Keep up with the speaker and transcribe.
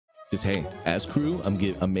just hey, as crew,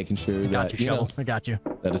 I'm making sure that I got you.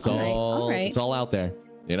 That it's all right. It's all out there.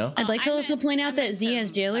 You know. I'd like to also point out that Z as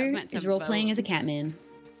Jailor is role playing as a Catman.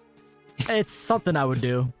 It's something I would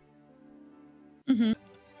do. Mm-hmm.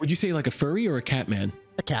 Would you say like a furry or a Catman?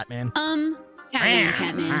 A Catman.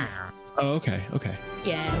 Catman. Oh, okay.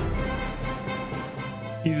 Yeah.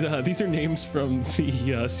 These are names from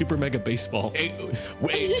the Super Mega Baseball.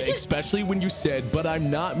 Wait, especially when you said, "But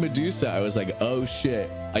I'm not Medusa," I was like, "Oh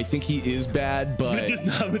shit! I think he is bad, but just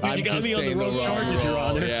not Medusa. You got me on the wrong charges, Your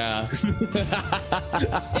Honor." Yeah.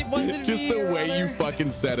 It wasn't just me, the way Your you Honor.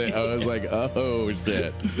 fucking said it, I was like, "Oh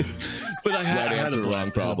shit!" But I had answer, a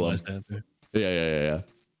wrong problem. Yeah.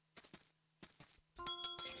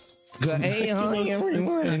 Hey, hi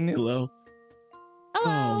everyone. Hello. Hello.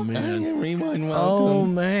 Oh man. Hi everyone. Welcome. Oh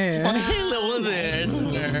man. Hello there,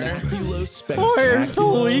 sir. Where's the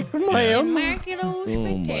leak, ma'am? Oh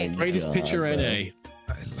my Greatest God, pitcher man. NA.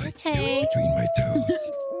 I like Okay. you between my toes.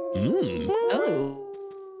 Oh.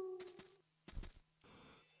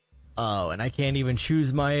 Oh, and I can't even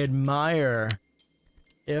choose my admirer.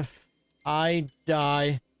 If I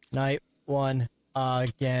die night one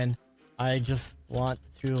again, I just want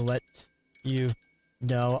to let you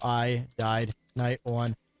know I died night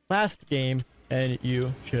one last game, and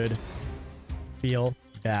you should feel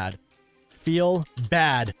bad. Feel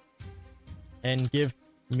bad. And give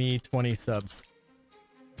me 20 subs.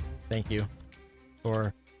 Thank you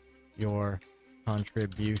for your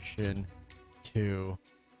contribution to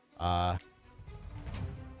the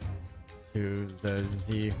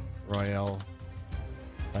Z Royal.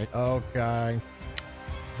 Like, okay.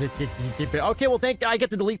 Okay, well, I get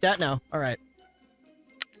to delete that now. All right.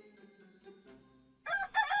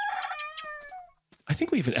 I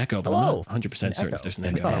think we have an echo, but Hello. I'm not 100% certain if there's an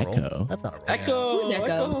That's not a echo. roll. That's not a roll. Echo. Who's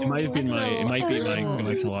Echo? It might have been my. It might be my Echo.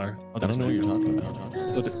 XLR. I don't know what you're talking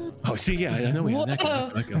about. Oh, see, yeah, I know we have an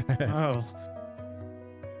echo. Oh.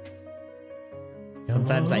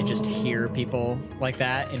 Sometimes I just hear people like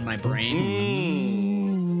that in my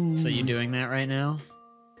brain. So you doing that right now?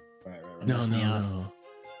 Right. No, no.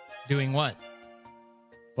 Doing what?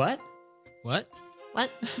 What? What? What?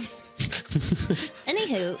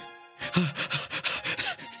 Anywho.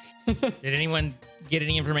 Did anyone get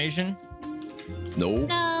any information? Nope.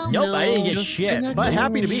 No. Nope, I didn't get Just shit, connect- but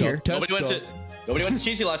happy to be here. Nobody went to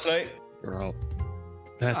Cheesy last night. Girl.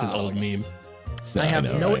 That's an old meme. I have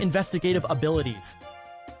know, no right? investigative abilities.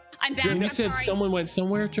 I'm back. Germ, you I'm said sorry. someone went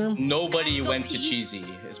somewhere, Germ? Nobody Go went to pee. Cheesy,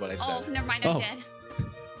 is what I said. Oh, never mind. I'm Oh. dead.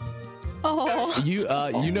 Oh.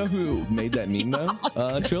 You know who made that meme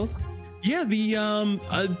though? Trill? Yeah, the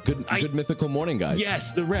Good mythical morning guys.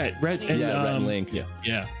 Yes, the Rhett and Rhett and Link.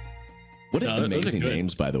 Yeah. What No, those are amazing good.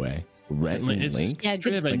 names, by the way. Rhett and It's Link. Yeah,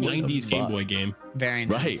 straight good. up a Like, 90s Game fuck? Boy game. Very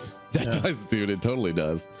Right. nice. That does, dude. It totally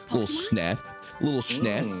does. Little snap. Little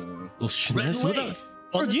sness. Little schness. What the-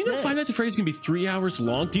 Bro, do you know Five Nights at Freddy's gonna be 3 hours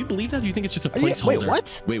long? Do you believe that? Or do you think it's just a placeholder? Wait,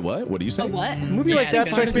 what? Wait, what? What do you say? A what? A movie like that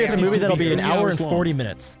strikes me as a movie that'll be an hour and 40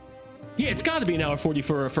 minutes. Yeah, it's got to be an hour 40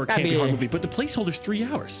 for a campy horror movie, but the placeholder's 3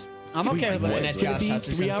 hours. I'm okay with looking at What's gonna Josh be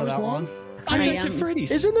Hutcherson 3 for hours that long? one. Five Nights at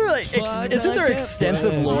Freddy's. Isn't there like isn't there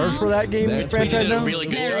extensive lore for that game That's They franchise did a now? really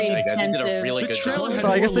good job. Very They did a extensive. really The good trailer job. had So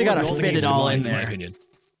I guess they more gotta lore than fit it games all in in my there. opinion.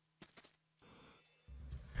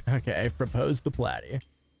 Okay, I've proposed to Platty.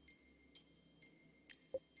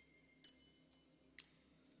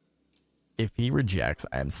 If he rejects,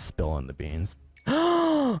 I am spilling the beans.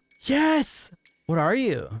 Yes! What are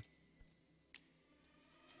you?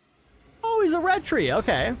 Oh, he's a red tree.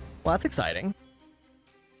 Okay. Well, that's exciting.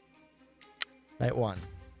 Night 1.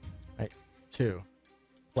 Night 2.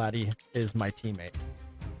 Platty is my teammate.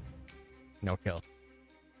 No kill.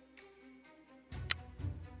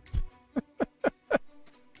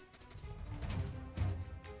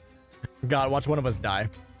 God, watch one of us die.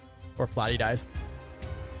 Or Platty dies.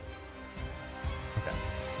 Okay.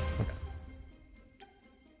 Okay.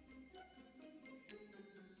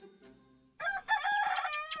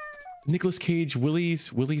 Nicolas Cage,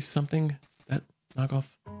 Willie's something? That knockoff?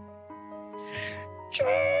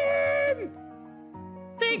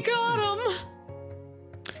 They got him.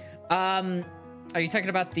 Are you talking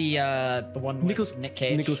about the one with Nick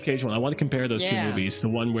Cage? Nicolas Cage one. I want to compare those two Yeah. movies. The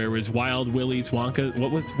one where it was Wild Willy's Wonka.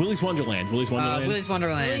 What was Willy's Wonderland? Willy's Wonderland. Willy's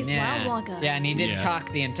Wonderland. Willy's yeah. Wild Wonka. Yeah, and he didn't Yeah.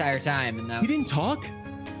 talk the entire time. And that He didn't talk?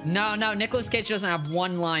 No, Nicolas Cage doesn't have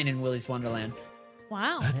one line in Willy's Wonderland.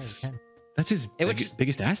 Wow. That's his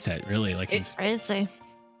biggest asset, really. Like his, I'd say.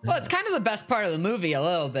 Well, it's kind of the best part of the movie, a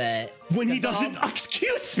little bit. When he doesn't,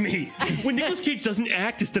 excuse me, when Nicolas Cage doesn't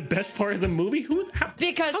act, is the best part of the movie.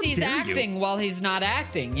 Because how he's dare you? acting while he's not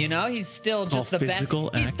acting. You know, he's still just the best. physical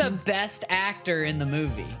He's the acting? best actor in the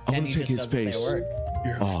movie, I and wanna he take just his doesn't say face a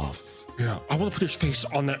word. off. Yeah, I want to put his face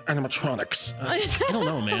on the animatronics. I don't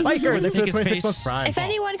know, man. Biker, that's Take a his 26 face. months prime. If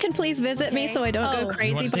anyone can please visit me so I don't go You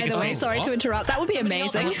crazy, wanna by take the his way, face sorry off? to interrupt. That would be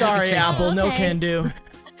amazing. Sorry, Apple, no Okay. can do.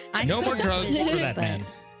 No more drugs for that But man.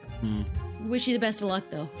 Wish you the best of luck,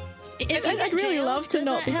 though. If you I'd get really jailed, love to does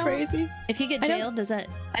not that be help? crazy. If you get I don't- jailed, does that?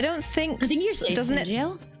 I don't think. I think you're safe Doesn't in it?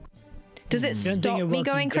 jail. Does it don't think stop it me works in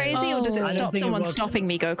going jail. crazy, or does Oh. it I don't stop think it someone works- stopping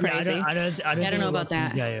me go Yeah, crazy? I don't know about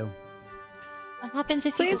that. What happens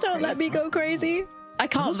if Please don't let me go crazy. I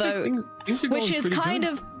can't vote, Things are which going is pretty kind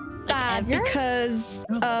good. of bad ever? because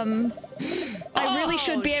I really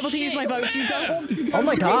should be able to use my votes. You don't want me to go Oh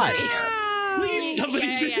my god. Please,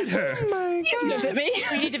 somebody visit her. Please visit me.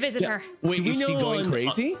 We need to visit her. Wait, Do we is she know going on-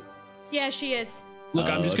 crazy? Yeah, she is. Look,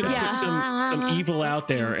 I'm just gonna okay. put some evil out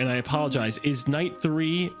there, and I apologize. Is night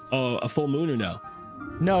 3 a full moon or no?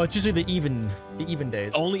 No, it's usually the even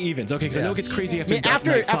days. Only evens. Okay, because I know it gets crazy I after, mean,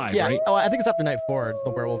 after night 5, yeah. right? Oh, I think it's after night 4.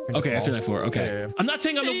 The werewolf. Can Okay, just after fall. night 4. Okay. Yeah, yeah. I'm not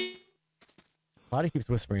saying I'm the. Platy keeps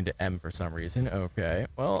whispering to M for some reason. Okay.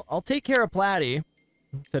 Well, I'll take care of Platy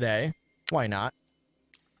today. Why not?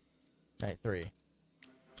 Night 3.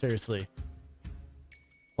 Seriously.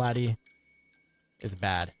 Platy is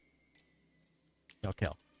bad. No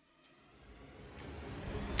kill.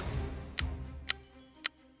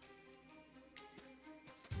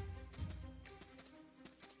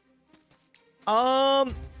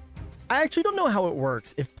 I actually don't know how it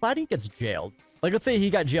works. If Platy gets jailed, like let's say he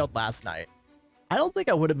got jailed last night, I don't think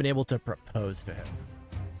I would have been able to propose to him.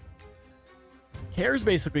 Care's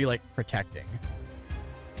basically like protecting.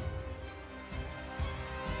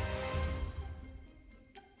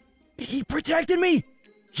 He protected me!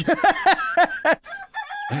 Yes!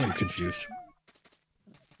 I am confused.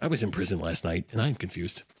 I was in prison last night, and I'm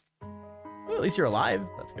confused. Well, at least you're alive.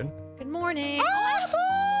 That's good. Good morning.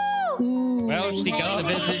 Well, she got the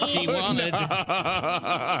visit she wanted.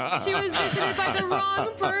 She was visited by the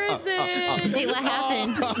wrong person. Wait, what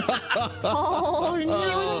happened? Oh She was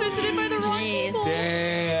no. visited by the wrong people.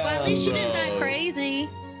 Damn. Well, at least she didn't die crazy.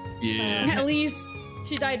 Yeah. At least.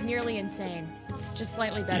 She died nearly insane. It's just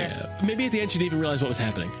slightly better. Yeah. Maybe at the end she didn't even realize what was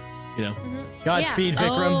happening. You know? Godspeed,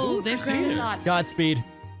 Vikram. Oh, Vikram. Thoughts. Godspeed.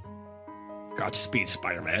 Godspeed,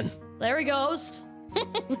 Spider-Man. There he goes.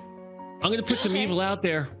 I'm gonna put some evil out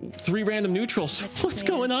there. 3 random neutrals. What's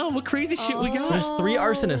going on? What crazy shit we got? There's 3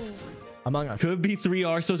 arsonists among us. Could be 3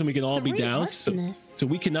 arsos and we can all be 3 doused. So, arsonists. so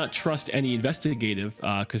we cannot trust any investigative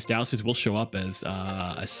because douses will show up as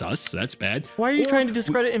sus, so that's bad. Why are you trying to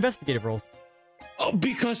discredit investigative roles? Oh,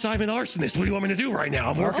 because I'm an arsonist. What do you want me to do right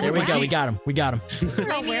now? I'm working There with we my go. team. We got him. We got him.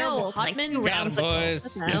 A werewolf like 2 Got 'em, rounds ago. boys.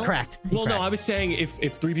 What the He hell? cracked. He Well, no, cracked. I was saying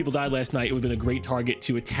if 3 people died last night, it would have been a great target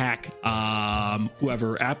to attack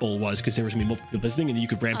whoever Apple was, because there was gonna be multiple people visiting, and you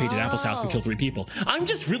could rampage at Apple's house and kill 3 people. I'm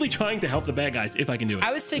just really trying to help the bad guys if I can do it.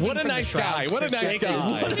 I was thinking What a from the nice guy. Shroud's What a nice perspective.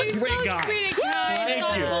 guy. What a He's great so guy. sweet and kind.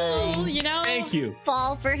 Thank you. Oh, you know? Thank you.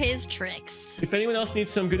 Fall for his tricks. If anyone else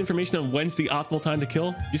needs some good information on when's the optimal time to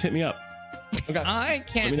kill, just hit me up. I Let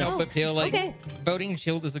can't me know. help but feel like Okay. voting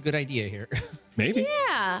shield is a good idea here. Maybe.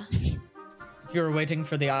 Yeah. If you were waiting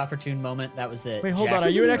for the opportune moment, that was it. Wait, hold Jack on. Are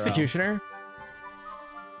you an Zero. executioner?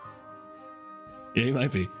 Yeah, he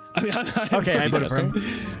might be. I mean, Okay, I voted for him.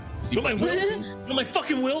 You want my will? You want my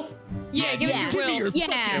fucking will? Yeah, give us your will. Yeah.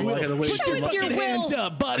 I gotta wait Show until us your will.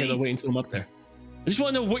 up, I buddy. gotta wait until I'm up there. I just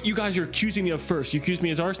want to know what you guys are accusing me of first. You accuse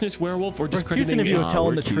me as arsonist, werewolf, or accusing discrediting of me? you of telling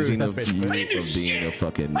we're the truth. accusing That's of basically. you of being a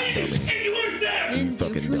fucking dummy. You weren't there. You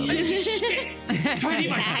fucking dummy. Try to eat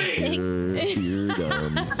my face. You're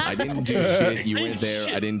dumb. I didn't do shit. You weren't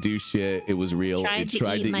there. I didn't do shit. It was real. Tried It to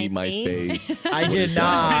tried eat to my eat my face. face. I What did is that?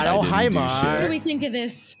 not. I Oh, didn't hi, do Mar. What do shit. we think of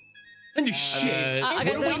this? I didn't do shit. I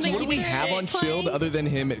gotta What wait do we have on Shield other than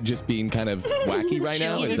him just being kind of wacky right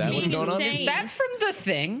now? Is that what's going on? Insane. Is that from the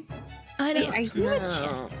thing? I Wait, don't. are you a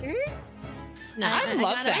jester? No, I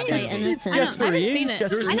love gotta that. say It's innocent. jestery. I haven't seen it. Jestery.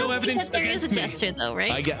 There's I no don't think evidence that there is a against me. jester though,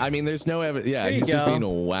 right? I mean, there's no evidence. Yeah, There you he's just go. being a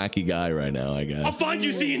wacky guy right now, I guess. I'll find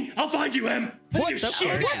you, Zine. I'll find you, Em. What's up, Shit.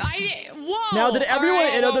 Target? Whoa. Now, did everyone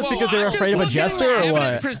in on this because they were afraid of a jester or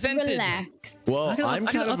what? Presented. Relax. Well, I gotta- I'm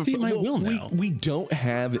I kind gotta of update my will now. We don't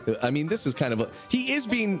have. I mean, this is kind of a. He is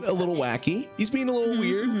being a little wacky. He's being a little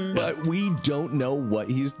weird, but we don't know what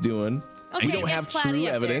he's doing. Okay, we don't get have Platy true up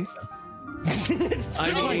there. evidence. It's I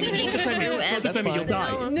fine. mean, True evidence. that's You'll fine. die.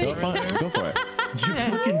 Go for it. Go for it. You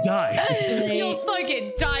fucking die. You'll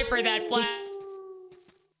fucking die for that flat.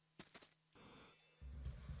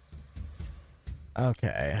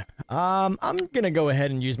 Okay. I'm gonna go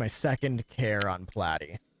ahead and use my second care on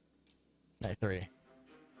Platy. Night 3.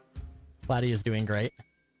 Platy is doing great.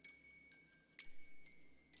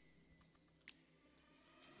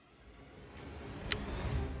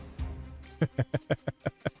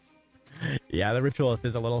 Yeah, the ritualist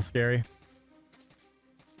is a little scary.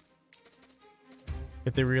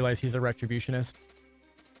 If they realize he's a retributionist.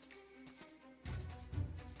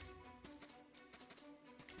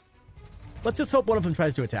 Let's just hope one of them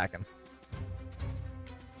tries to attack him.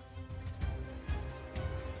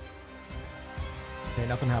 Okay,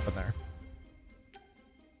 nothing happened there.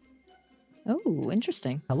 Oh,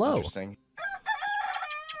 interesting. Hello. Interesting.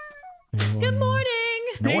 Good morning.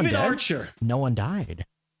 No one David dead? Archer. No one died.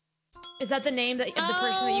 Is that the name of the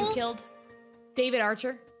person that you killed? David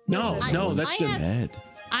Archer? No, no, that's the Dead.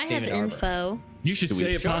 I have David Arbor. info. You should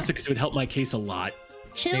say it, Pasta, because it would help my case a lot.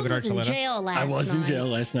 Chill was in jail last night. I was in jail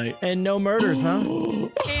last night. And no murders, huh?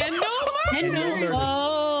 And no murders.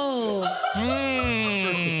 Oh.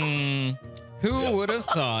 Who would have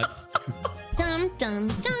thought? Dum dum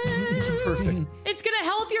dum. Perfect. It's gonna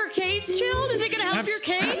help your case, Chilled? Is it gonna help your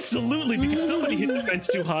case? Absolutely, because somebody hit the fence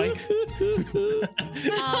too high.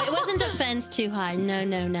 It wasn't defense too high.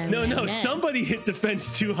 No. Somebody hit the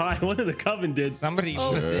fence too high. One of the coven did. Somebody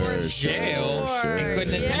was in jail and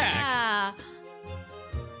couldn't attack. Yeah.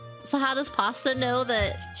 So how does Pasta know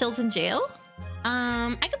that Chill's in jail?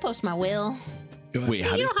 I could post my will. Wait,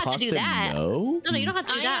 how You does don't have to do Pasta that. know? No, you don't have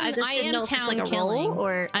to do that. I just didn't know if it's like a killing. roll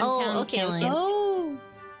or. I'm town killing. Oh.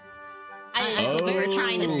 I didn't think you were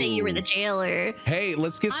trying to say you were the jailer. Hey,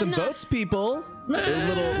 let's get some votes, people.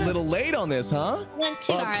 A little late on this, huh?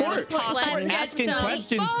 Court asking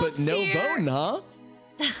questions, but no voting, huh?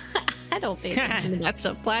 I don't pay attention to that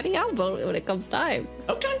stuff, Platy. I'll vote when it comes time.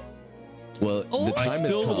 Okay. Well, the I time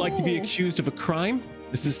still has would come. like to be accused of a crime.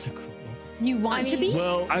 This is so cool. You want to be?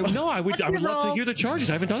 Well, I would love to hear the charges.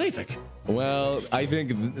 I haven't done anything. Well, I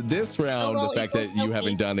think this round, the fact that you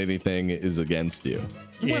haven't done anything is against you.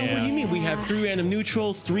 Well, what do you mean? We have 3 random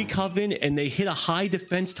neutrals, 3 coven, and they hit a high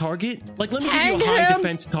defense target? Like, let me give you a high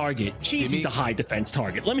defense target. Cheesy's a high defense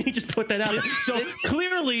target. Let me just put that out. So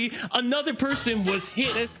clearly, another person was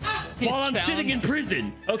hit while I'm sitting in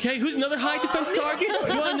prison. Okay, who's another high defense target?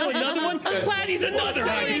 You want to know another one? Platy's another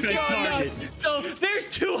high defense target. So there's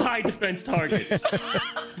 2 high defense targets.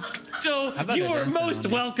 So you are most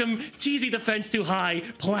welcome. Cheesy defense too high,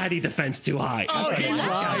 Platy defense too high. Okay,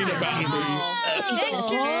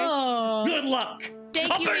 good luck.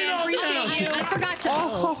 Thank you, man. Appreciate you. I forgot to.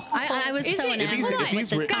 I was so enamored with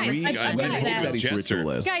this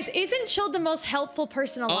conversation. Guys, isn't Chilled the most helpful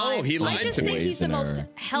person alive? Oh, he lied I just to think me. he's the most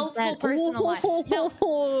helpful person alive.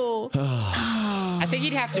 I think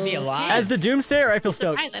he'd have to be alive. As the Doomsayer, I feel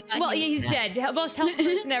stoked. Well, yeah, he's dead. The most helpful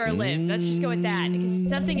person ever lived. Let's just go with that. Because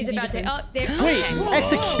something is about to. Oh, there. Wait,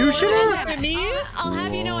 executioner? I'll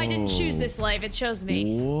have you know I didn't choose this life. It chose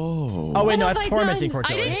me. Whoa. Oh wait, no, that's tormenting I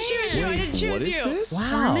Cortilli. didn't choose you. I didn't choose you.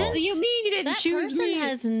 Wow. What do you mean you didn't That choose person me?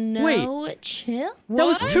 has no chill. That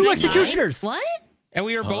was 2 executioners. What? And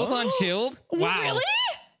we were both on chilled. Wow. Really?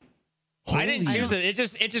 I didn't choose it.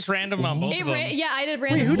 It just random on both of them. Yeah, I did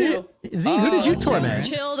Wait, random who too. did Z? Who did you torment?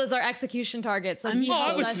 Chilled as our execution target. So he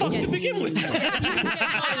I was fucked to begin with.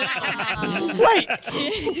 Wait,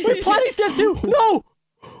 Platy's dead too. No.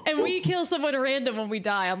 And we kill someone random when we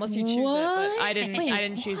die, unless you choose it. But I didn't. I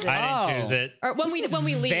didn't choose it. I didn't choose it. Or when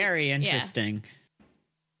we leave. Very interesting.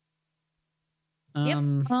 Wait a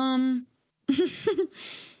I'm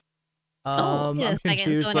second.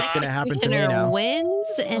 confused. So an What's gonna happen to me executioner now?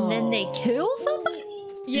 wins, and then they kill somebody.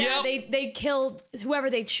 Yeah, they kill whoever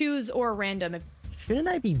they choose or random. Shouldn't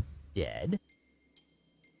I be dead?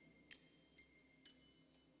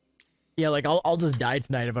 Yeah, like I'll just die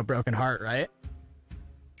tonight of a broken heart, right?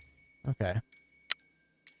 Okay.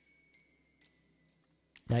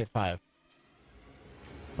 Night 5.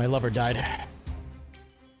 My lover died.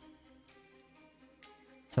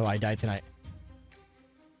 So I died tonight.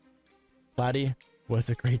 Platy was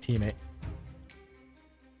a great teammate.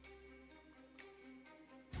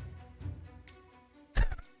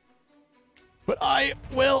 But I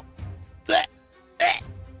will...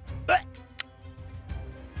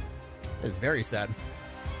 It's very sad.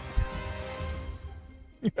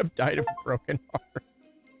 You have died of a broken heart.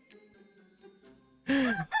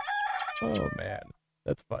 Oh man,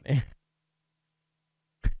 that's funny.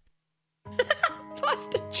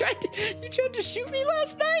 Pasta tried to shoot me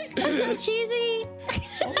last night. That's so cheesy.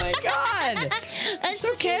 Oh my god. That's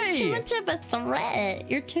It's okay. Too much of a threat.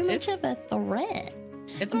 You're too much of a threat.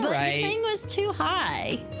 It's but alright. the thing was too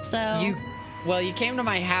high. So Well, you came to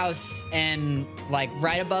my house and like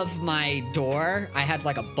right above my door, I had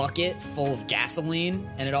like a bucket full of gasoline,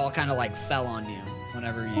 and it all kind of like fell on you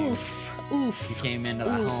whenever you came into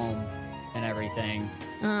the home and everything.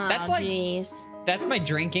 Oh, That's like geez. that's my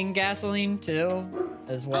drinking gasoline too,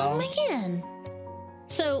 as well. Oh man.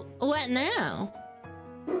 So what now?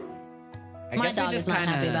 I My guess we dog just is not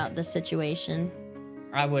happy kinda- about this situation.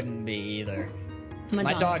 I wouldn't be either.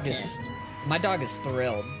 My dog is is my dog is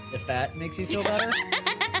thrilled. If that makes you feel better.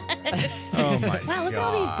 Oh my Wow, look at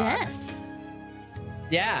all these deaths.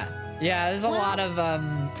 Yeah, there's a lot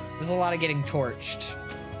of getting torched.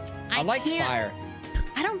 I like can't- fire.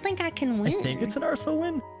 I don't think I can win. I think it's an Arso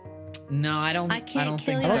win. No, I don't. I can't don't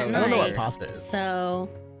kill think you so. at I don't know what night. pasta is. So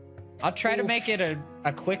I'll try to make it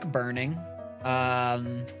a quick burning.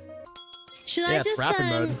 should Yeah, I it's just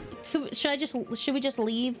rapid mode. should we just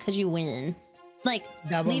leave because you win? Like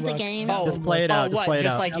leave the game. Just play it out. Just What? play it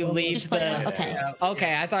Just out. like you leave Just play it out. the. Okay.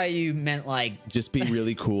 Okay, I thought you meant like. Just be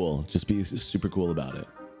really cool. Just be super cool about it.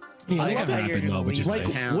 Yeah, I they love got how you're rapid gonna mode, which is leave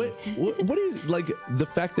Like the nice. town. what is like the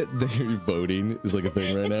fact that they're voting is like a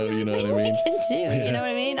thing right now? You know what I mean? I can do. You know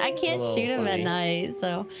what I mean? I can't little shoot him at funny. night.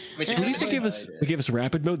 So At least they give us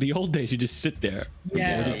rapid mode. The old days, you just sit there.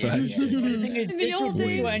 Yeah. Vote for us. This will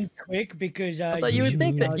be one quick because I thought you would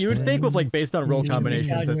think with like based on roll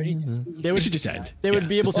combinations that they would should just end. They would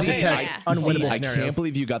be able to See, detect unwinnable I can't scenarios.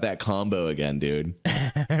 believe you got that combo again, dude.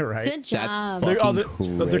 Right? good job.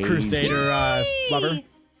 The Crusader lover.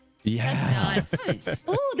 Yeah.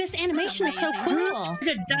 Oh, this animation is so cool.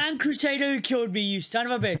 The damn Crusader who killed me, you son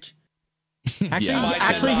of a bitch.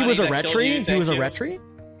 Actually, he was a retry. He was a retry.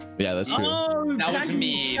 Yeah, that's true. Oh, That was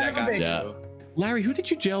me that got Yeah. you. Larry, who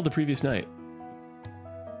did you jail the previous night?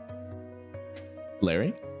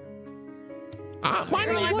 Larry? My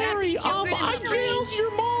name's Larry. I jailed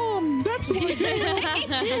your mom. That's what I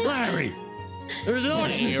did. Larry. There's no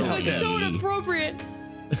It's so inappropriate.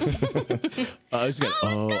 I was gonna.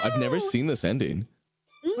 Oh, I've never seen this ending.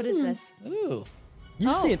 What is this? Ooh.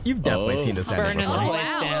 You've definitely seen this ending Burning the before.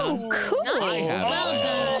 place down. Cool. I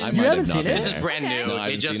have. You haven't seen it? This is brand new. No,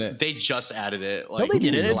 I they haven't seen it. they just added it. Like they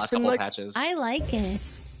didn't. the It's last been couple like- patches. I like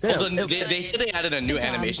it. Well, they said they added a new Good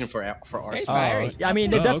job. animation for our Oh, side. I mean,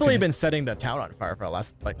 they've definitely okay. been setting the town on fire for the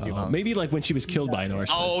last like few months. Maybe like when she was killed by an arsonist.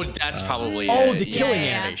 Oh, that's probably Oh, it. the killing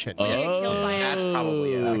Yeah. animation. That's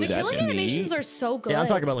probably it. The that's killing neat. animations are so good. Yeah, I'm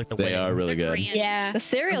talking about like the They winning. are really good. Yeah. The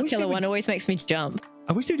serial killer one always makes me jump.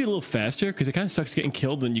 I wish they did a little faster because it kind of sucks getting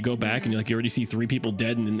killed. Then you go back and you already see 3 people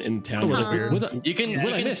dead in town. a little Like, weird. what the- You can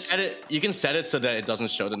what I miss? set it. You can set it so that it doesn't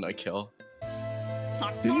show the no kill.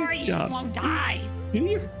 Sorry, you job. just won't die. Do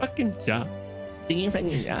your fucking job.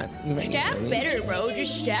 Stab better, bro.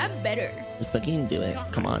 Just stab better. Just fucking do it.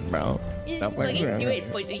 Come on, bro. Stop Fucking worrying. do it,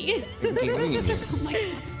 pussy. Oh my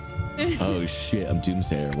God. Oh shit, I'm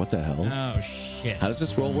Doomsayer. What the hell? Oh shit. How does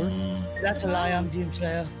this roll work? That's a lie, I'm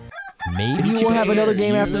Doomslayer. Maybe we'll have another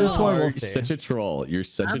game after this one. We'll You're see. such a troll. You're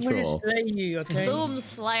such I'm a gonna troll. slay you, okay? Boom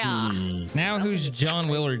Slayer. Now who's John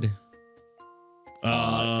Willard?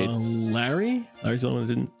 It's- Larry. Larry's the one that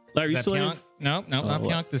didn't. Larry, you Is that still Pionk? have? No, not Oh,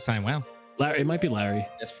 Pionk this time. Wow. Larry. It might be Larry.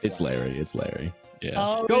 It's Larry. It's Larry. Yeah.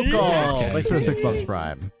 Oh, Go really? call. Okay. Thanks for the 6 months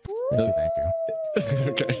prime. Thank you.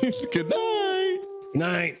 Okay. Good night.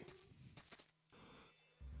 Night.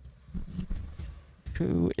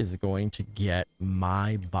 Who is going to get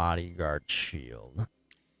my bodyguard shield?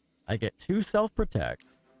 I get 2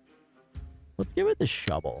 self-protects. Let's give it the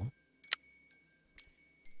shovel.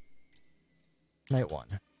 Night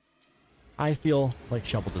 1. I feel like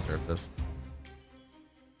shovel deserves this.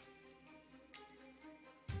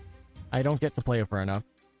 I don't get to play it for enough.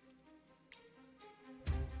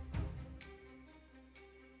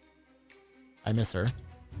 I miss her.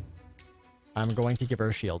 I'm going to give her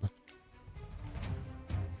a shield.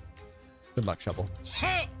 Good luck, Shovel.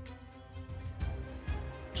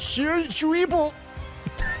 Shweeble!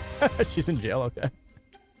 She's in jail, okay.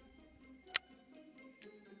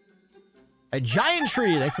 A giant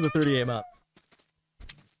tree! Thanks for the 38 months.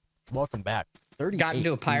 Welcome back. 38. Got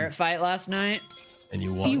into a pirate fight last night. And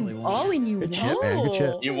you won. And you Good shit, man. Good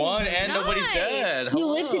shit. You won, and nobody's dead. You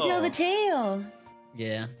live to Hello. tell the tale.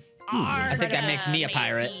 Yeah. I think that makes me a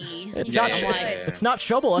pirate. It's Yeah, not. yeah, It's, yeah. it's not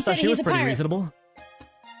Shovel. I He said thought she he was was a pretty pirate. reasonable.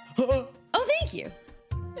 Oh, thank you.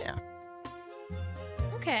 Yeah.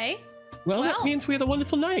 Okay. Well, that Well. means we had a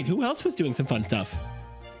wonderful night. Who else was doing some fun stuff?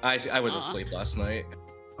 I was asleep last night.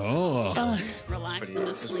 Oh.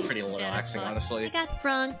 It's pretty relaxing, honestly. I got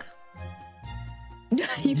drunk.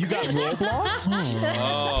 You got Roblox?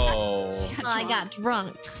 Oh. I got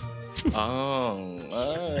drunk.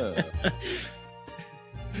 Oh.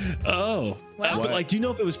 Oh. Well, But like, do you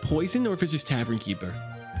know if it was poison or if it's just tavern keeper?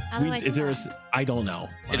 Is there a? I don't know.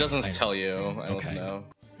 It doesn't tell you. I don't know.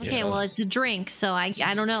 Okay, well, it's a drink, so I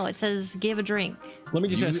don't know. It says give a drink. Let me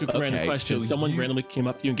just ask a random question. So Someone randomly came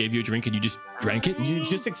up to you and gave you a drink and you just drank it? You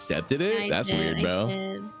just accepted it? That's weird, bro.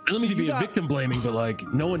 I don't mean to be a victim blaming, but like,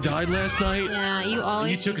 no one died last night. Yeah, you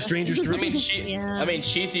always. You took a stranger's drink. I mean,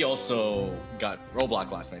 Cheesy also got roadblock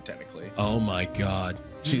last night, technically. Oh my god.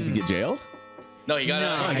 Cheesy get jailed? No, he got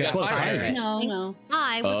I got fired. No.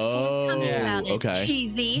 I was forthcoming about it. Okay.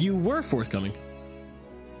 Cheesy. You were forthcoming.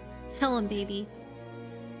 Tell him, baby.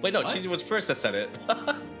 Wait, no, Cheesy was first that said it.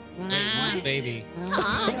 Baby. She's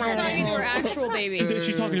talking to her actual baby.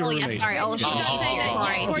 She's talking to her Yeah, roommate. sorry. Oh,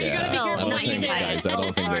 sorry. Or you gotta be No, careful. not you guys. I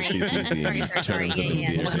don't think that she's easy in terms of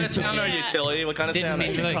endearment. What kind of town are you, Tilly? What kind of town are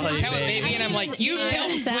you? Tell baby, and I'm like, you tell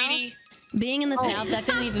me, sweetie. Being in the South, that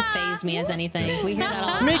didn't even faze me as anything. We hear that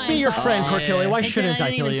all the time. Make me your friend, Cortilli. Why shouldn't I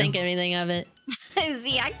didn't kill even you? think anything of it.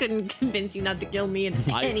 See, I couldn't convince you not to kill me in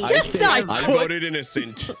any. Yes, I I could. voted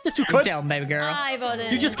innocent. Yes, you could. Tell him, baby girl. I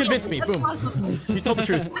voted. You just convinced me. Boom. You told the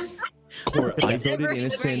truth. Court, I voted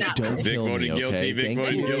innocent. Don't Vic kill me, voted guilty. okay? Vic Thank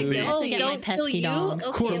voted you. guilty. Oh, get my pesky dog.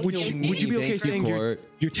 Court, would you be okay Thank you, saying Court.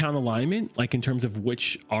 your town alignment, like in terms of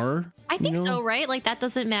which are? I think you know? so, right? Like that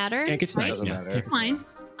doesn't matter. Can't get right? sniped. Yeah, can't get Fine.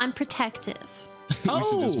 I'm protective. You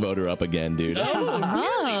should just vote her up again, dude.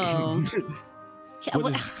 Oh.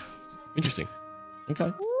 What is interesting?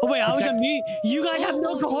 Okay. Oh wait, I was on me. You guys have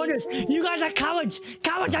no cojones. You guys are cowards.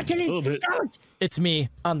 Cowards, actually. A little bit. Cowards. It's me.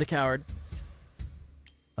 I'm the coward.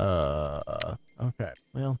 Okay.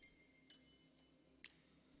 Well.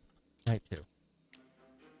 Night 2.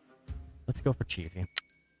 Let's go for Cheesy.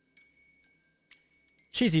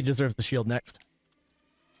 Cheesy deserves the shield next.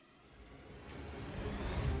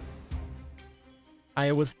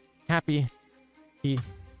 I was happy he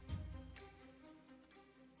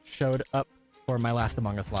showed up for my last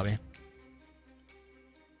Among Us lobby.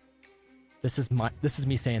 This is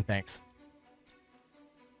me saying thanks.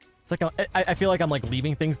 It's like I feel like I'm like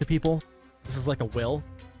leaving things to people. This is like a will.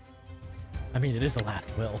 I mean, it is a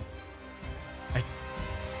last will.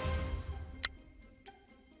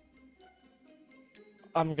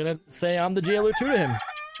 I'm gonna say I'm the jailer too to him.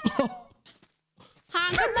 Hi,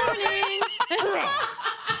 good morning.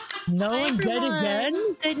 No one dead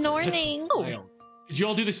again? Good morning. Did you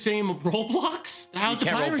all do the same Roblox? How's the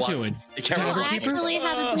pirate doing? I actually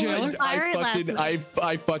had a Jailer? pirate last night.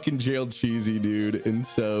 I fucking jailed Cheesy, dude, and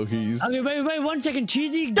so he's. Okay, wait 1 second.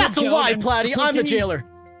 Cheesy. That's a lie, Platty. I'm the jailer.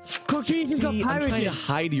 Cheesy got I'm pirated. trying to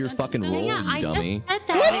hide your fucking role, Yeah, you I dummy.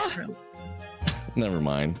 just said that. Never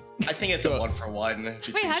mind. I think it's a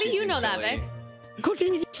 1-for-1. Wait, how do you know that, Vic?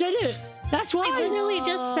 Cheesy just said it. That's why. I literally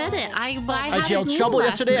just said it. I jailed Trouble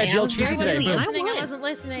yesterday. I jailed Cheesy today. I Boom. wasn't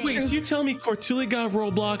listening. Wait, so you tell me Cortilli got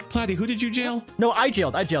Roblox? Platty, who did you jail? No, I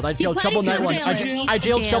jailed. I jailed Trouble Night 1. I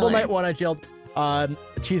jailed Trouble Night 1. I jailed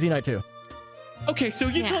Cheesy Night 2. Okay, so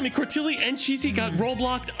you tell me Cortilli and Cheesy got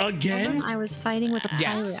Robloxed again? I was fighting with a pirate.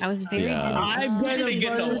 Yes. I was very I think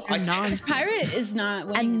it's a. Pirate is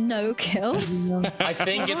not. And no kills. I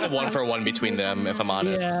think it's a 1-for-1 between them, if I'm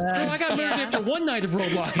honest. Oh, I got murdered after one night of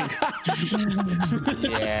Robloxing.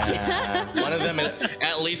 Yeah. One of them is,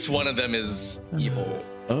 at least one of them is evil.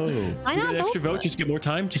 Oh. Why Get not an extra both? vote, just get more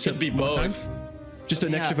time. Just to beat more time. Just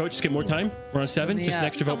an extra vote, just get more time. We're on 7. Just an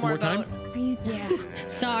extra vote for more time.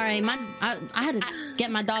 Sorry, I had to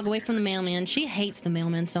get my dog away from the mailman. She hates the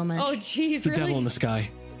mailman so much. Oh, jeez. It's the devil in the sky.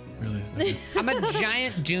 Really is that. I'm a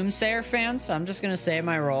giant Doomsayer fan, so I'm just gonna say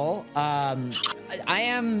my role. I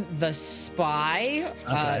am the spy.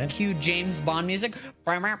 Cue James Bond music.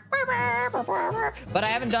 But I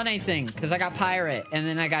haven't done anything because I got pirate and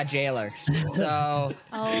then I got jailer. So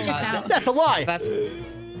That's a lie. That's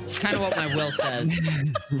kind of what my will says.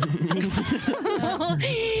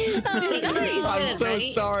 I'm so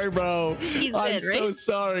sorry, bro. I'm so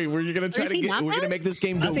sorry. We're gonna try to get. We're gonna make this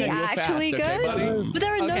game go real fast. Okay, buddy? But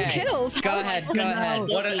there are no kills. Go ahead. Go ahead.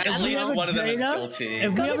 At least one of them is guilty.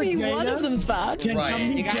 If we have a One of them's bad. Right.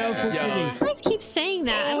 You guys keep saying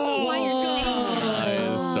that. I don't know why you're saying that.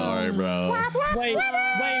 I'm sorry, bro. Wait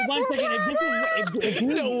 1 second. If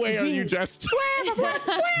No way are you just.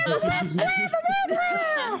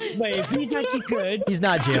 Wait, if he's actually good. He's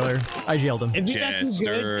not jailer. I jailed him. If he's actually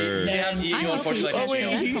good, then You unfortunately Oh wait,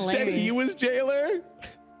 he said he was jailer.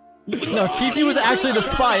 No, Cheesy was actually the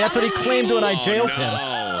spy. That's what he claimed when I jailed him.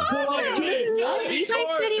 You guys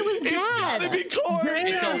said he was bad.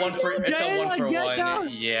 It's a 1-for-1.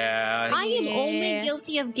 Yeah. I am only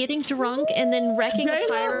guilty of getting drunk and then wrecking a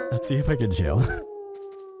pirate. Let's see if I can jail.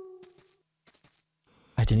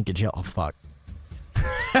 I didn't get jail. Oh fuck.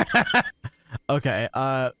 Okay,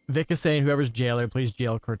 Vic is saying whoever's jailer, please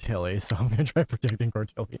jail Cortilli. So I'm gonna try protecting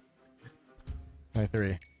Cortilli.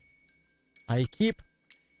 3. I keep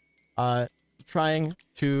trying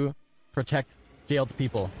to protect jailed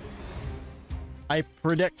people. I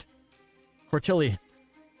predict Cortilli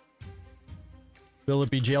will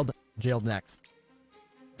be jailed next.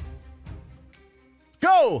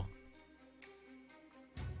 Go!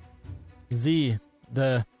 Z,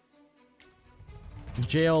 the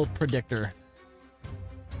jail predictor.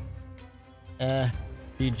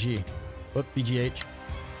 BG. Whoop, BGH.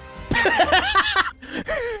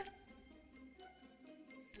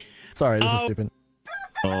 Sorry, this is stupid.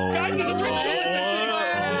 Oh, guys, it's a real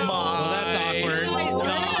well, that's awkward.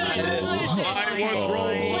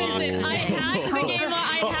 I hacked the game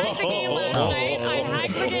last night.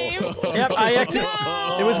 Yep,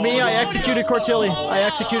 it was me. I executed Cortilli.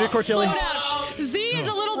 Z is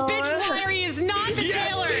a little bitch slayer. He is not the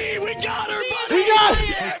jailer. Z, we got her, buddy. We got her.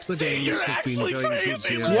 Yes, Z, you're actually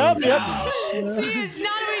crazy. Yep. Z is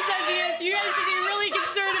not who he says he is. You guys should be really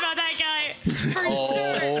concerned about that guy. For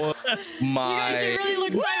sure. My you guys should really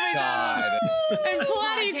look God. and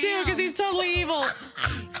Platty too, because he's totally evil.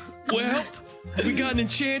 Well, we got an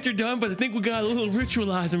enchanter done, but I think we got a little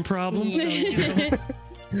ritualizing problem. So, you know.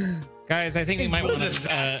 Guys, I think we might want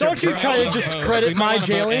to. Don't you try to discredit my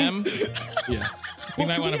jailing? Yeah. We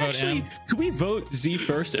might want to vote M. Could we vote Z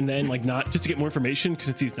first and then like not just to get more information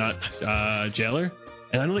because he's not jailer,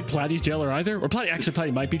 and I don't think Platty's jailer either, or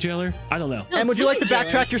Platty might be jailer. I don't know. And would you like to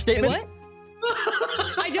backtrack your statement? What?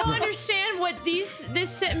 I don't understand what this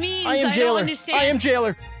means. I am jailer. I am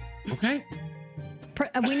jailer. Okay.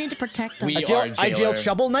 We need to protect them. I jailed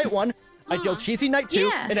Shovel night 1. I jailed Cheesy night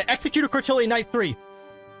 2, and I executed Cortilli night 3.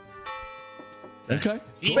 Okay.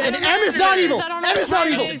 And M is not evil. M is not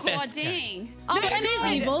evil. Oh, dang. Oh, M is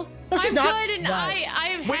evil. No, she's I'm not. good, and I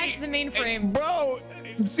have hacked the mainframe. Bro,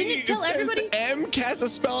 See, tell everybody. M cast a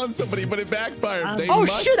spell on somebody, but it backfired. They Oh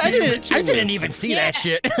must shit! I be didn't even see that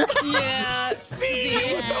shit. Yeah. See,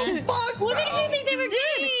 what the fuck? What did you think they were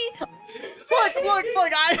doing? Look,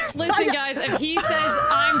 Listen, guys, if he says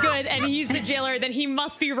I'm good and he's the jailer, then he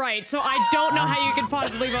must be right. So I don't know how you could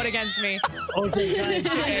possibly vote against me. Okay, guys.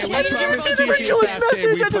 I didn't even see the ritualist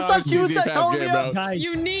message. I just thought she was helping me.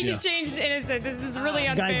 You need to change to innocent. This is really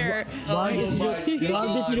unfair. Oh my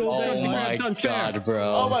God,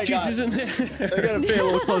 bro. Oh my God. Jesus in there. I gotta pay a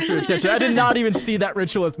little closer attention. I did not even see that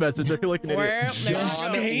ritualist message. I feel like an idiot. John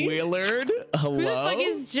Willard? Hello? Who the fuck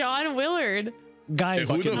is John Willard? Guys,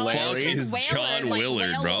 who the fuck is John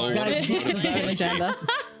Willard, bro?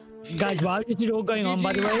 Guys, while this is all going on,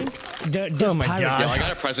 by the way, oh my God. Yo, I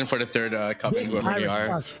got a present for the third coven, whoever they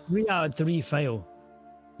are. 3 out of 3 fail.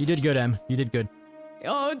 You did good, Em. You did good.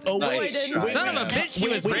 Oh, nice. Son of a bitch, she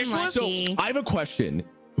was brainless. So I have a question.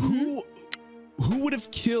 Who would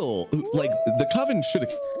have killed? Like the coven should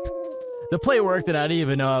have. The play worked, and I didn't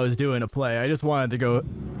even know I was doing a play. I just wanted to go.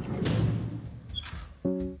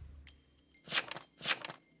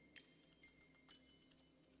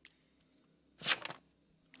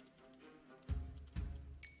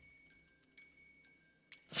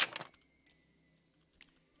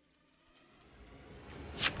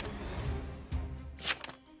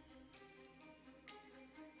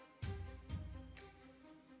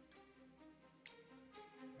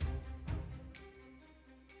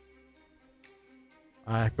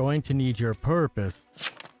 I'm going to need your purpose.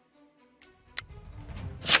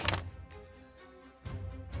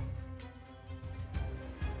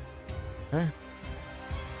 Huh?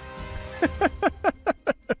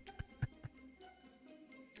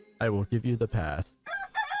 I will give you the pass.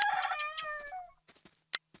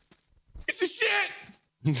 Piece of shit!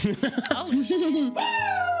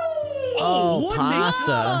 Oh,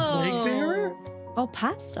 pasta. Oh,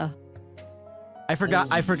 pasta. I forgot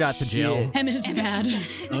to jail. M is bad.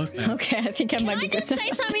 Okay, I think I might be good. Can I just say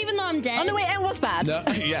something even though I'm dead? Oh no, wait, M was bad. No,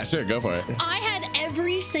 yeah, sure, go for it. I had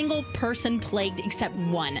every single person plagued except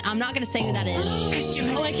one. I'm not gonna say who that is. Oh,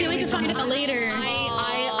 I can't wait to find out later.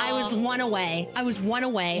 I was one away. I was one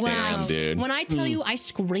away. Damn, dude. When I tell you I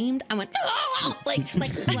screamed, I went like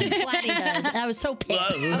Platty does. I was so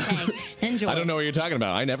pissed. Okay, enjoy. I don't know what you're talking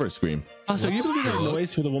about. I never scream. So you believe that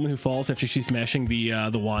noise for the woman who falls after she's smashing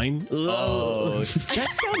the wine? Oh, that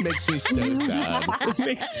sound makes me so sad. It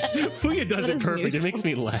makes Fuya does it perfect. It makes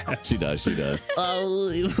me laugh. She does. She does.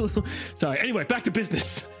 Sorry. Anyway, back to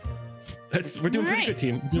business. We're doing pretty good,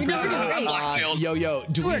 team. We're doing great. Yo,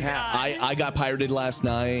 do we have? I got pirated last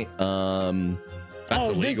night. That's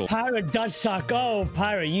illegal. This pirate does suck. Oh,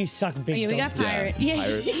 pirate, you suck big. Yeah, we got pirate.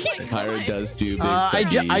 Yeah, pirate does do big.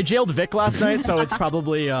 I jailed Vic last night, so it's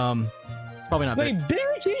probably not. Wait,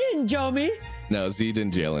 Barrett, you didn't didn't jail me. No, Z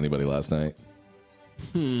didn't jail anybody last night.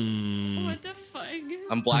 What the fuck?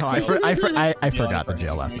 I'm black. No, I forgot the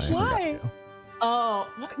jail last night. Why? Oh,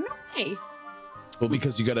 no way. Well,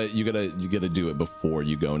 because you gotta do it before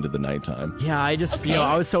you go into the nighttime. Yeah, I just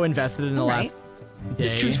I was so invested in the last day.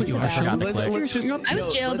 Just curious what you are. I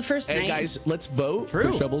was jailed the first night. Hey guys, let's vote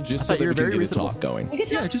True. for Shovel just so that we can get a talk going.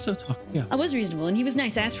 Yeah, just a talk. Yeah. I was reasonable, and he was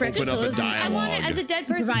nice. I asked for extra Open up a pillows. I want to, as a dead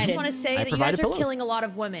person, I just want to say that you guys are killing a lot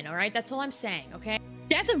of women. All right, that's all I'm saying. Okay.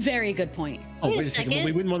 That's a very good point. Oh, wait a second. Well,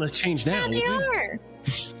 we wouldn't want to change now. Yeah, they are.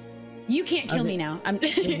 You can't kill me now. I'm.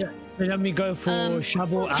 Let me go for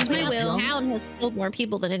Shovel. Just my will. Town has killed more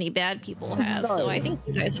people than any bad people have, so I think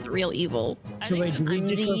you guys are the real evil. So wait, do we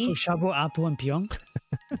just go for Shovel, Apple, and Pyong?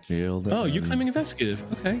 Oh, you're claiming investigative.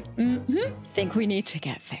 Okay. Think we need to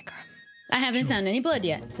get Vikram. I haven't found any blood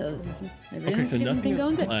yet, so everything's nothing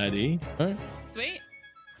going good. Laddie. Sweet.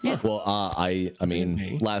 Yeah. Well, I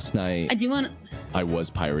mean, last night I do want. I was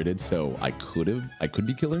pirated, so I could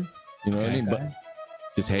be killer. You know what I mean? But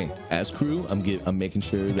just hey, as crew, I'm making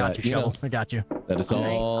sure that I got you. That it's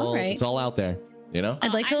all right. it's all out there. You know.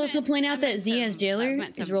 I'd like to also point out that Z as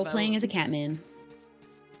Jailor is role playing as a Catman.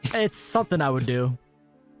 It's something I would do.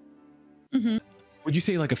 Would you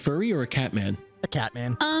say like a furry or a cat man? A cat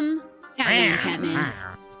man. Catman.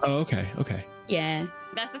 Oh, okay. Yeah.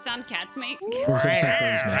 That's the sound cats make. Or is that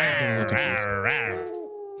sound furries make?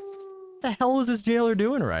 What the hell is this jailer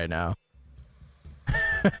doing right now?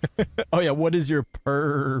 Oh yeah, what is your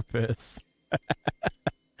purpose?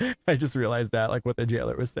 I just realized that, like what the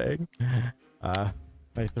jailer was saying.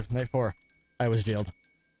 Night 4, I was jailed.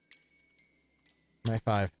 Night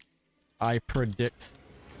 5, I predict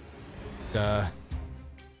the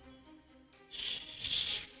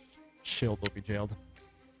shield will be jailed.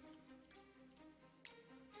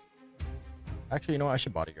 Actually, you know what? I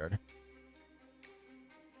should bodyguard.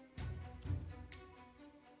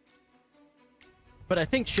 But I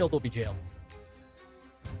think shield will be jailed.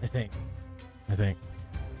 I think.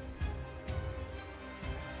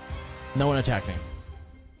 No one attacked me.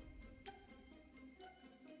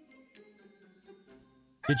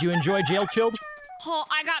 Did you enjoy jail chilled? Oh,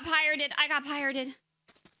 I got pirated.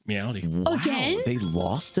 Meowdy. Wow, Again? They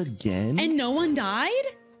lost again? And no one died?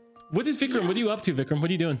 What is Vikram? What are you up to, Vikram? What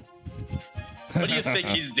are you doing? What do you think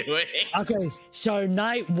he's doing? Okay, so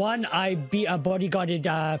night 1, I beat a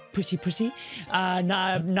bodyguarded pussy.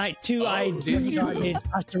 Night 2, I bodyguarded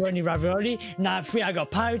pastoroni ravioli. Night 3, I got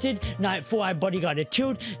pirated. Night 4, I bodyguarded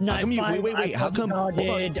chilled. Night 5, wait. How come? Why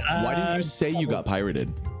didn't you say you got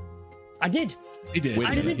pirated? I did. He did. Wait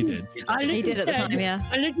a minute. He did. He did at the time, yeah.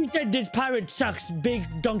 I literally said this pirate sucks, big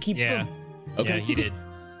donkey. Yeah. Okay. Yeah, you did.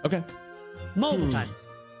 Okay. Multiple time.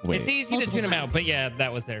 Wait. It's easy to tune them out, but yeah,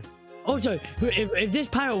 that was there. Also, if this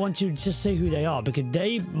pirate wants to just say who they are, because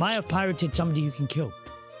they might have pirated somebody you can kill.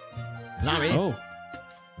 It's not me. Oh.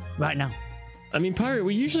 Right now. I mean, pirate,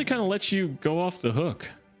 we usually kind of let you go off the hook.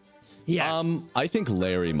 Yeah. I think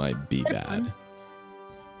Larry might be bad.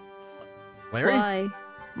 Larry? Why?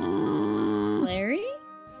 Larry?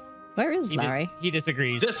 Where is Larry? He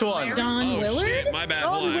disagrees. This one. Don Willard? Shit, my bad.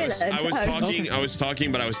 Don Well, Willard. I was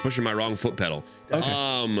talking, but I was pushing my wrong foot pedal.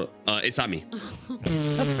 Okay. It's not me.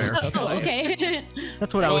 That's fair. Oh, okay.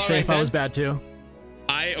 That's what I would say if I was bad too.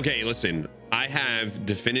 Okay, listen. I have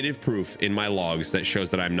definitive proof in my logs that shows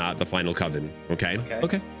that I'm not the final coven. Okay.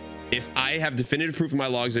 If I have definitive proof in my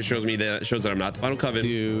logs that shows that I'm not the final coven,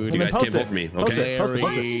 Dude, you guys can't vote for me. Okay. Post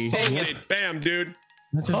Post it. Bam, dude.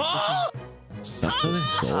 Suck the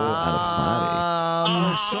soul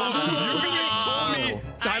out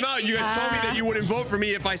Time out. You guys told me that you wouldn't vote for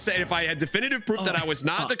me if I had definitive proof that I was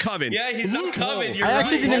not the coven. Yeah, he's not coven. I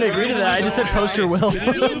actually didn't agree to that. I just said post your will. I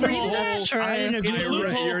didn't agree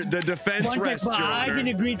to You're the defense rests, Your I Honor. didn't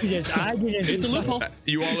agree to this. I didn't agree. It's a loophole.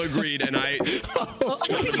 You all agreed, and I.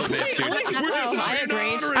 Son of a bitch, dude. I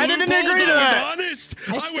agreed. I didn't agree to that. Honest.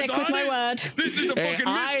 I stick with my word. This is a fucking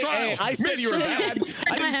mistrial. I said you were bad.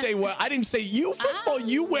 I didn't say what. I didn't say you. First of all,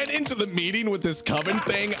 you went into the meeting with this coven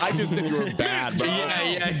thing. I just said you were bad, bro.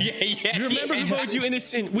 Yeah. Remember who voted you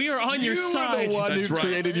innocent. We are on your side. You were the one who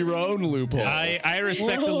created your own loophole. I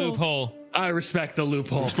respect the loophole. I respect the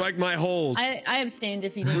loophole. Respect my holes. I abstained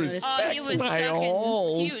if you didn't notice. Oh, he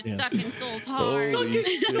was sucking souls hard. Wow,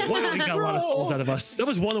 he got a lot of souls out of us. That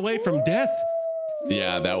was one away from death.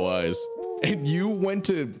 Yeah, that was. And you went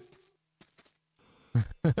to.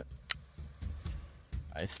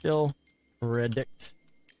 I still predict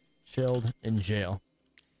chilled in jail.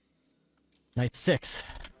 Night 6.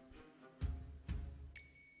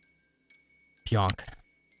 Pionk.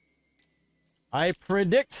 I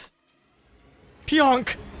predict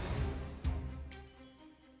Pionk.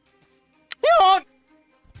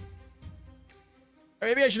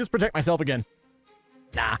 Maybe I should just protect myself again.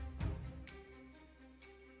 Nah.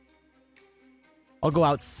 I'll go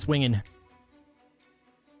out swinging.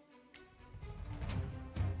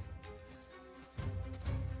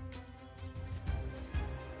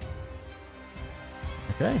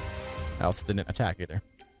 Okay. I also didn't attack either.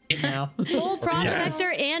 Now. Full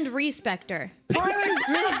prospector and respector. The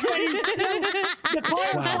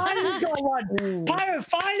pirate finally got one. Pirate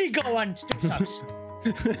finally got one. Still sucks.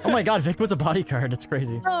 Oh my god, Vic was a bodyguard. That's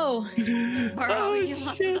crazy. Oh.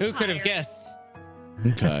 Who could have guessed?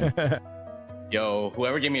 Okay. Yo,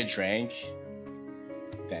 whoever gave me a drink,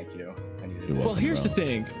 thank you. I needed it. Well, here's the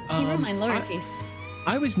thing. He wrote mine lowercase.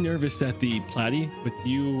 I was nervous at the platy with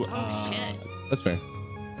you. Shit. That's fair.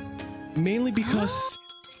 Mainly because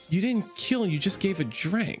you didn't kill, you just gave a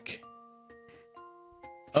drink.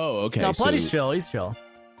 Oh, okay. No, Platy's so, chill. He's chill.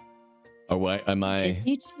 Or what? Am I? Is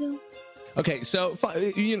he chill? Okay, so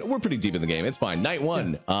you know, we're pretty deep in the game. It's fine. Night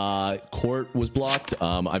 1, court was blocked.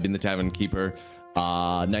 I've been the tavern keeper.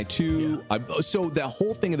 Night 2, so that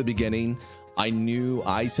whole thing at the beginning,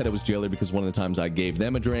 I said it was Jailor because one of the times I gave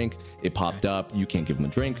them a drink, it popped up. You can't give them a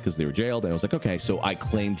drink because they were jailed. And I was like, okay, so I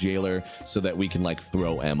claimed Jailor so that we can like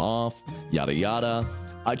throw M off, yada yada.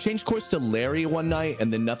 I changed course to Larry one night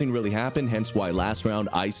and then nothing really happened. Hence why last round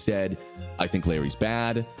I said, I think Larry's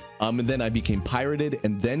bad. And then I became pirated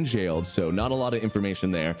and then jailed. So not a lot of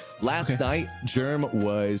information there. Last night, Germ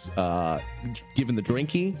was given the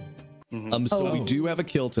drinky. So we do have a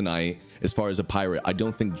kill tonight as far as a pirate. I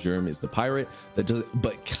don't think Germ is the pirate that does it,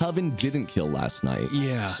 but Coven didn't kill last night.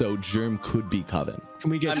 Yeah. So Germ could be Coven.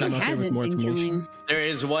 Can we get Germ up there with more information? There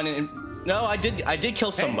is one in. No, I did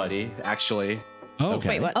kill somebody actually. Oh. Okay.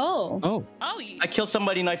 Wait, what? Oh. Oh. I killed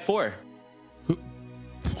somebody night 4.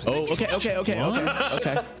 Oh, okay.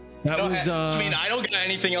 That was. I mean, I don't got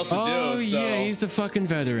anything else to do. Oh So. yeah, he's a fucking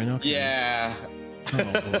veteran. Okay. Yeah.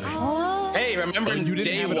 Oh. Hey, remember you didn't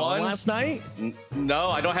day have it all 1 last night?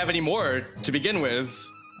 No, I don't have any more to begin with.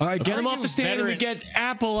 All right, get him off the stand and we get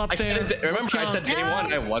Apple up there. Remember, I said day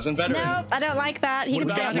 1 I wasn't veteran. No, I don't like that. He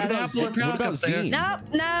can stay on that. What about Zine? No.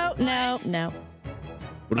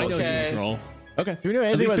 I know Zine's role. Okay. Do we know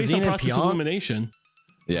At anything least about based on Zine and process Pyong? elimination.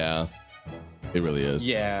 Yeah, it really is.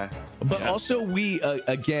 Yeah. But also we,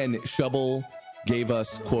 again, Shovel gave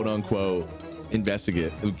us quote unquote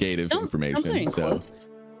investigative information. So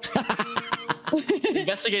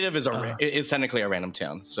Investigative is technically a random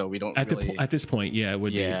town, so we don't At this point, yeah, it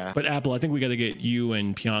would be. But Apple, I think we got to get you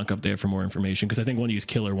and Pionk up there for more information because I think one of you's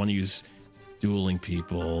killer, one of you's dueling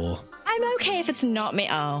people. I'm okay if it's not me.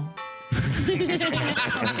 Oh.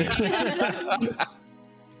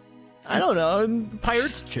 I don't know.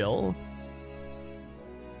 Pirates chill.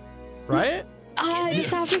 Right? I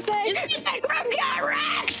just have to say, Instagram got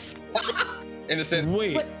wrecked! Innocent.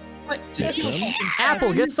 Wait. What?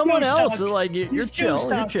 Apple, get someone else. Like, you're chill.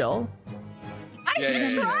 You're chill. I'm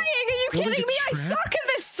trying. Are you kidding me? I suck at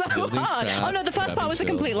this so hard. Oh no, the first part was a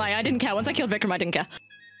complete lie. I didn't care. Once I killed Vikram, I didn't care.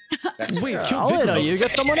 Wait, I'll let you.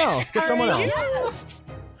 Get someone else. Get someone else. Yes.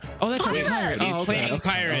 Oh, that's our pirate. He's playing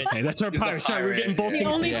pirate. Okay, that's our pirate. Sorry, we're getting both The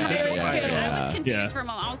things. only pirate. I was confused for a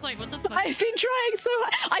moment. I was like, what the fuck? I've been trying so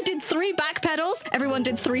hard. I did 3 back pedals. Everyone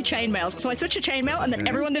did 3 chainmails. So I switched to chainmail, and then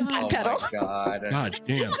everyone did back pedal. Oh my god. God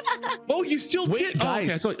damn. Oh, you still did?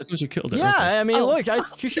 guys. Oh, okay, I thought you killed it. Yeah, Okay. I mean, look,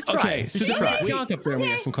 you should try. Okay, You so should then try. we Pionk up there and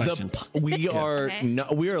we ask some questions. We are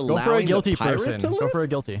allowing Go for a guilty the pirate person. to Go live? for a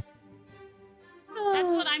guilty. That's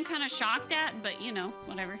what I'm kind of shocked at, but you know,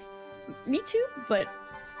 whatever. Me too, but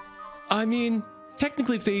I mean,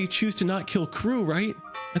 technically, if they choose to not kill crew, right?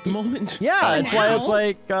 At the moment. Yeah, that's why it's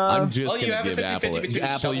like. I'm just Oh, you gonna have a give 50-50 Apple. between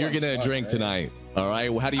Apple, Shovel you're and gonna Shark, drink right? tonight. All right.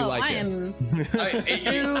 Well, how do you like I it?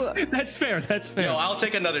 am. That's fair. That's fair. Yo, I'll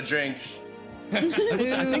take another drink. Who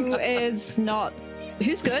is not?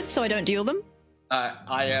 Who's good? So I don't duel them.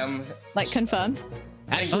 I am. Like confirmed.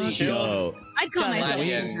 Actually, yo, I'd call myself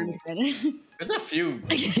Lion. confirmed. There's a few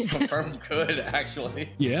confirmed good actually.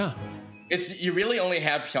 Yeah. You really only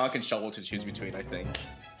have Pionk and Shovel to choose between, I think.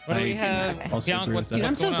 What do we have? Also Pionk, agree what's with that. Dude,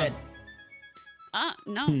 I'm what's so going on?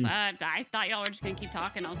 good. No, I thought y'all were just gonna keep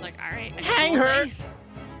talking. I was like, all right. I guess Hang we'll her. see.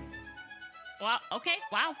 Wow. Okay.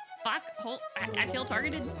 Wow. Fuck. I feel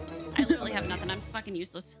targeted. I literally have nothing. I'm fucking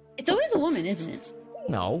useless. It's always a woman, isn't it?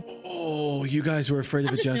 No. Oh, you guys were afraid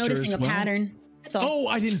of I'm a just jester noticing as a well? pattern. That's all. oh,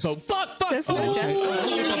 I didn't vote. Fuck. There's no jester.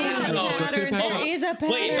 There is a pattern.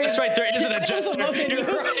 Wait, that's right. There isn't a jester. You're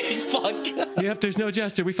right. Fuck. Yep, there's no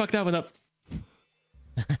jester. We fucked that one up.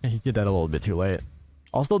 He did that a little bit too late.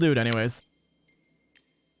 I'll still do it anyways.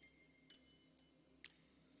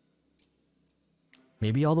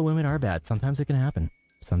 Maybe all the women are bad. Sometimes it can happen.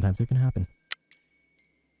 Sometimes it can happen.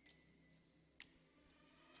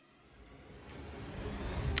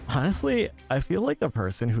 Honestly, I feel like the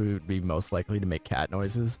person who would be most likely to make cat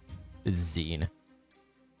noises is Zine.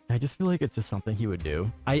 I just feel like it's just something he would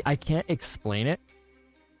do. I can't explain it,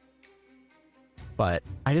 but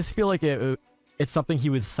I just feel like it's something he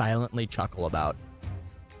would silently chuckle about.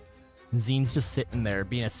 Zine's just sitting there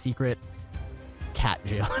being a secret cat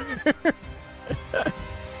jailer.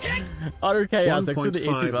 Utter chaos. Thanks for the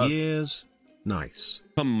 18 bucks. Years. Nice.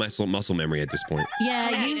 Some muscle memory at this point.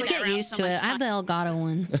 Yeah, you get used to it. I have the Elgato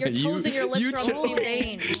one. Your toes and your lips are on the same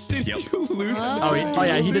vein. Did you lose? Oh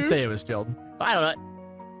yeah, he did say it was chilled. I don't know.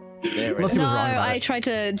 Unless he was wrong about I it. tried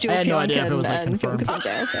to do I a had no Pionk idea if it was like and confirmed.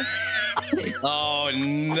 Oh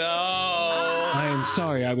no! I am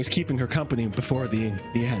sorry. I was keeping her company before the end.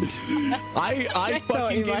 I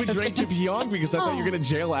fucking gave a drink to Pionk because I thought you were gonna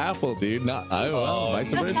jail Apple, dude. Not vice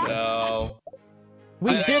versa. No.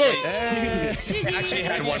 We did it! I actually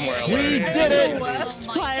had one more alert. We did it! Worst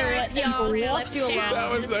pirate We left you alone. That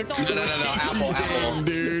was a No, Apple,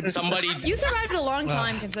 dude. Somebody, You survived a long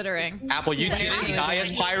time considering. Apple, you didn't die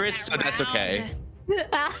as pirates, so that's okay.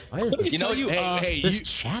 Why is this? You know, This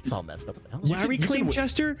chat's all messed up. What the hell? Larry claimed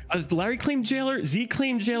Jester, Larry claimed Jailer, Z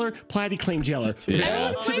claimed Jailer, Platy claimed Jailer.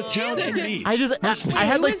 Yeah. To the town and me. I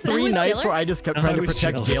had like 3 nights where I just kept trying to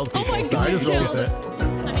protect jailed people, so I just rolled with it.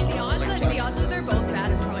 I mean, the odds that they're both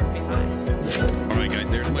bad is probably pretty high. All right, guys,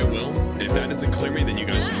 there's my will. And if that doesn't clear me, then you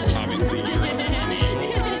guys just obviously. If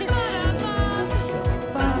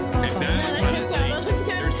that,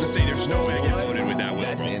 honestly, there's no way I get voted with that will.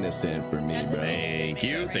 That's innocent for me, bro.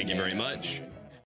 Thank you very much.